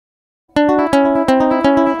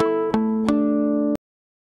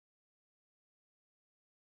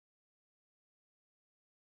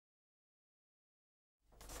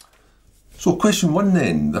So question 1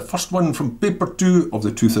 then, the first one from paper 2 of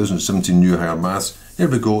the 2017 New Higher Maths. Here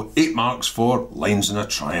we go, 8 marks for lines in a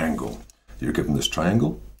triangle. You're given this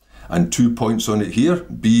triangle and 2 points on it here,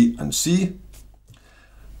 B and C.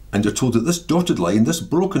 And you're told that this dotted line, this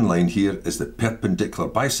broken line here, is the perpendicular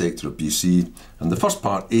bisector of BC. And the first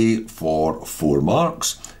part, A, for 4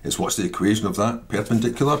 marks, is what's the equation of that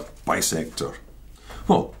perpendicular bisector?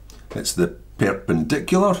 Well, it's the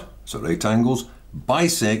perpendicular, so right angles,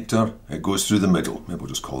 bisector, it goes through the middle. Maybe we'll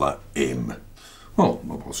just call that M. Well,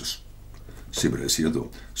 we'll just see what it is here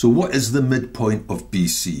though. So what is the midpoint of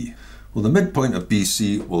BC? Well, the midpoint of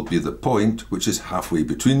BC will be the point which is halfway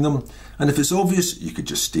between them. And if it's obvious, you could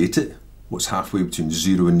just state it. What's halfway between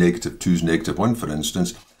 0 and -2 is -1, for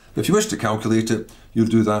instance. But if you wish to calculate it, you'll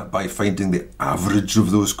do that by finding the average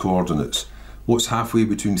of those coordinates. What's halfway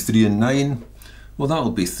between 3 and 9? Well,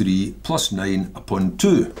 that'll be 3 plus 9 upon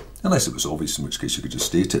 2. Unless it was obvious, in which case you could just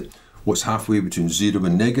state it. What's halfway between 0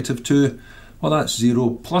 and -2? Well, that's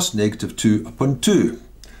 0 plus -2 upon 2.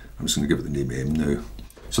 I'm just going to give it the name M now.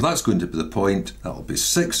 So that's going to be the point, that'll be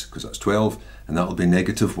 6, because that's 12, and that'll be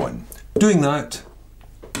 -1. Doing that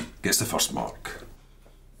gets the first mark.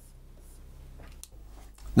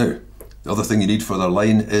 Now, the other thing you need for the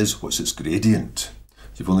line is, what's its gradient?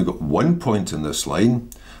 You've only got 1 point in this line,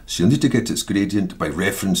 so you'll need to get its gradient by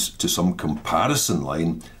reference to some comparison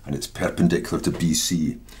line, and it's perpendicular to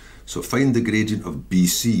BC. So find the gradient of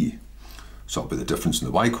BC. So it'll be the difference in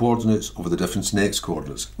the y coordinates over the difference in the x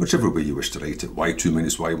coordinates, whichever way you wish to write it, y2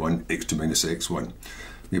 minus y1, x2 minus x1.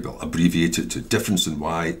 Maybe I'll abbreviate it to difference in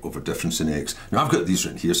y over difference in x. Now I've got these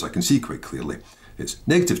written here so I can see quite clearly. It's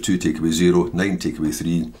 -2 take away 0, 9 take away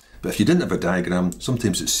 3. But if you didn't have a diagram,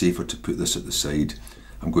 sometimes it's safer to put this at the side.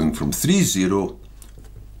 I'm going from 3, 0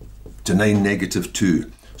 to 9,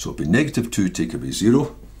 -2. So it'll be -2 take away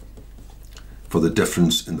 0 for the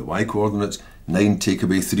difference in the y coordinates, 9 take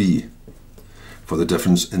away 3. For the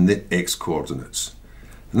difference in the x coordinates.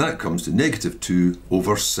 And that comes to -2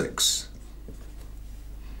 over 6.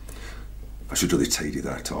 I should really tidy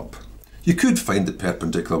that up. You could find the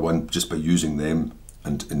perpendicular one just by using them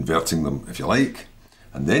and inverting them if you like,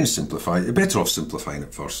 and then simplify. You're better off simplifying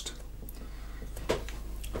it first.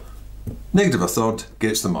 -1/3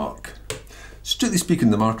 gets the mark. Strictly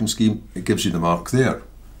speaking, the marking scheme, it gives you the mark there.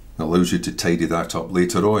 It allows you to tidy that up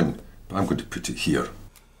later on, but I'm going to put it here.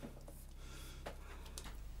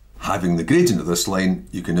 Having the gradient of this line,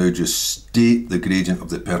 you can now just state the gradient of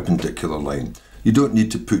the perpendicular line. You don't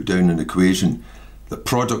need to put down an equation. The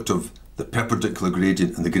product of the perpendicular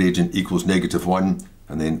gradient and the gradient equals -1,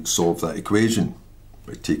 and then solve that equation.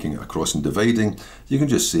 By taking it across and dividing, you can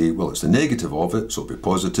just say, well, it's the negative of it, so it'll be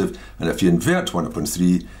positive, and if you invert 1 upon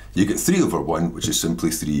 3, you get 3 over 1, which is simply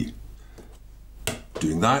 3.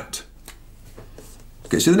 Doing that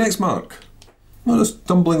gets you the next mark. Well, just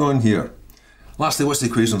tumbling on here. Lastly, what's the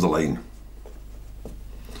equation of the line?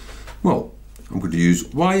 Well, I'm going to use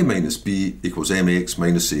y minus b equals mx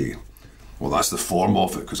minus a. Well, that's the form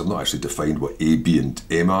of it, because I've not actually defined what a, b and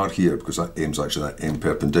m are here, because that m's actually that m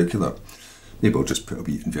perpendicular. Maybe I'll just put a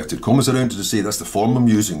wee inverted commas around it to say that's the form I'm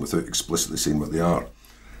using without explicitly saying what they are.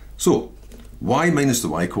 So, y minus the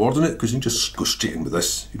y coordinate, because you can just go straight in with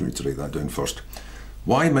this, you don't need to write that down first.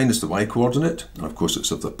 Y minus the y coordinate, and of course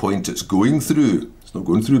it's of the point it's going through. It's not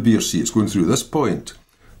going through B or C, it's going through this point.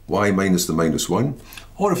 Y minus the -1,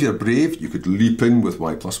 or if you're brave, you could leap in with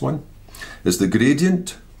y plus 1, is the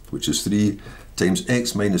gradient, which is 3, times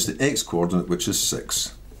x minus the x coordinate, which is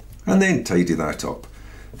 6. And then tidy that up.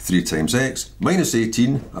 3 times x, minus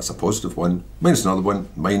 18, that's a positive 1, minus another 1,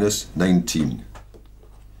 minus 19.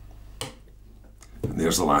 And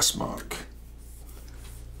there's the last mark.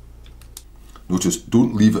 Notice,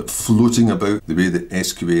 don't leave it floating about the way the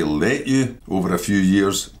SQA let you over a few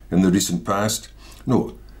years in the recent past.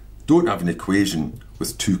 No, don't have an equation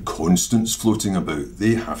with 2 constants floating about.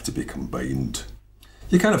 They have to be combined.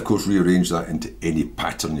 You can, of course, rearrange that into any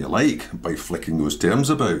pattern you like by flicking those terms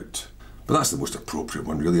about. But that's the most appropriate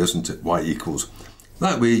one, really, isn't it? Y equals.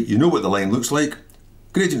 That way, you know what the line looks like.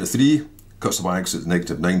 Gradient of 3 cuts the y-axis at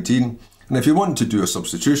 -19. And if you want to do a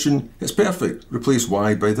substitution, it's perfect. Replace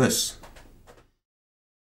y by this.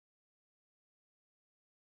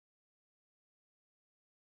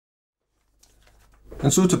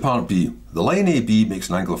 And so to part B, the line AB makes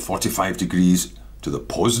an angle of 45 degrees to the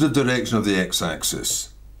positive direction of the x-axis.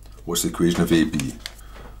 What's the equation of AB?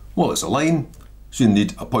 Well, it's a line, so you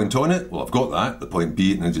need a point on it. Well, I've got that, the point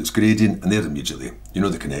B, and its gradient, and there immediately. You know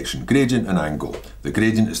the connection, gradient and angle. The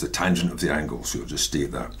gradient is the tangent of the angle, so you'll just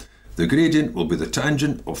state that. The gradient will be the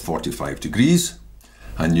tangent of 45 degrees,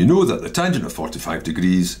 and you know that the tangent of 45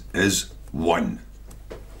 degrees is 1.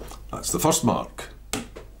 That's the first mark.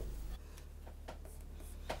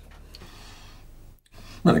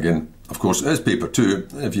 And again, of course, it is paper 2.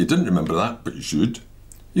 If you didn't remember that, but you should,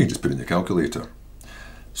 you can just put it in your calculator.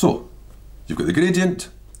 So, you've got the gradient.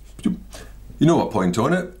 You know what point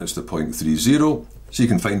on it. It's the point 30, so you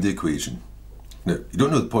can find the equation. Now, you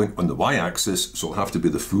don't know the point on the y-axis, so it'll have to be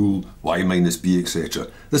the full y minus b, etc.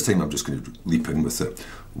 This time I'm just going to leap in with it.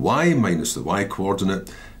 Y minus the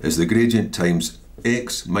y-coordinate is the gradient times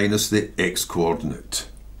x minus the x-coordinate.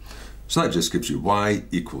 So that just gives you y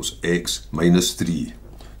equals x minus 3.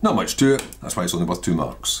 Not much to it, that's why it's only worth 2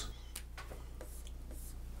 marks.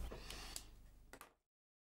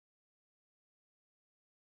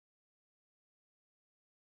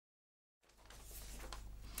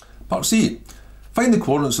 Part C. Find the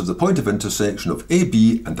coordinates of the point of intersection of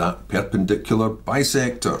AB and that perpendicular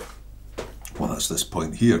bisector. Well, that's this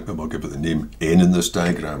point here, but we'll give it the name N in this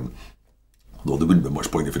diagram. Although there wouldn't be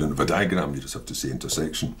much point if you didn't have a diagram, you just have to say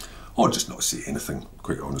intersection. Or just not say anything,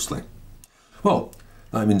 quite honestly. Well,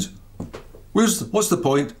 that means, what's the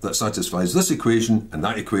point that satisfies this equation and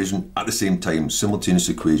that equation at the same time, simultaneous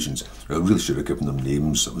equations? I really should have given them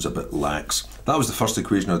names, that was a bit lax. That was the first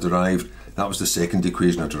equation I derived, that was the second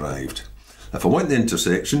equation I derived. If I want the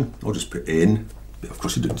intersection, I'll just put n. Of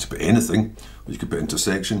course you don't need to put anything, you could put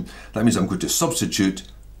intersection. That means I'm going to substitute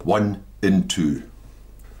 1 in 2.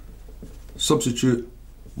 Substitute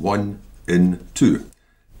 1 in 2.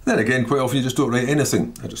 Then again, quite often you just don't write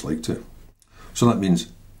anything, I just like to. So that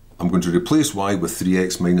means I'm going to replace y with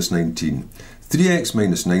 3x minus 19. 3x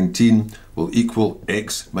minus 19 will equal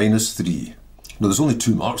x minus 3. Now there's only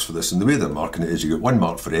 2 marks for this, and the way they're marking it is you get 1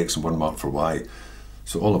 mark for x and 1 mark for y.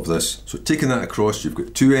 So all of this, so taking that across you've got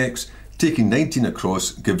 2x, taking 19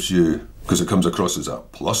 across gives you, because it comes across as a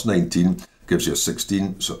plus 19, gives you a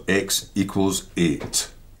 16, so x equals 8.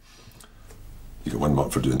 You get 1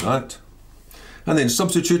 mark for doing that. And then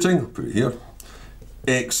substituting, I'll put it here,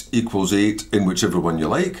 x equals 8 in whichever one you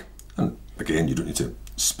like. And again, you don't need to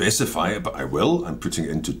specify it, but I will. I'm putting it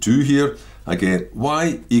into 2 here. I get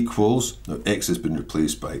y equals, now x has been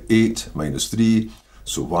replaced by 8 minus 3,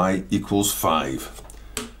 so y equals 5.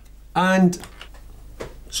 And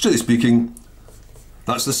strictly speaking,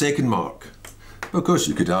 that's the second mark. Of course,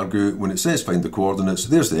 you could argue when it says find the coordinates,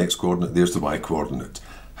 there's the x-coordinate, there's the y-coordinate.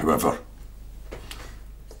 However,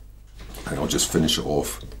 and I'll just finish it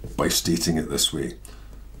off by stating it this way.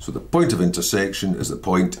 So the point of intersection is the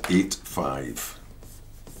point 8, 5.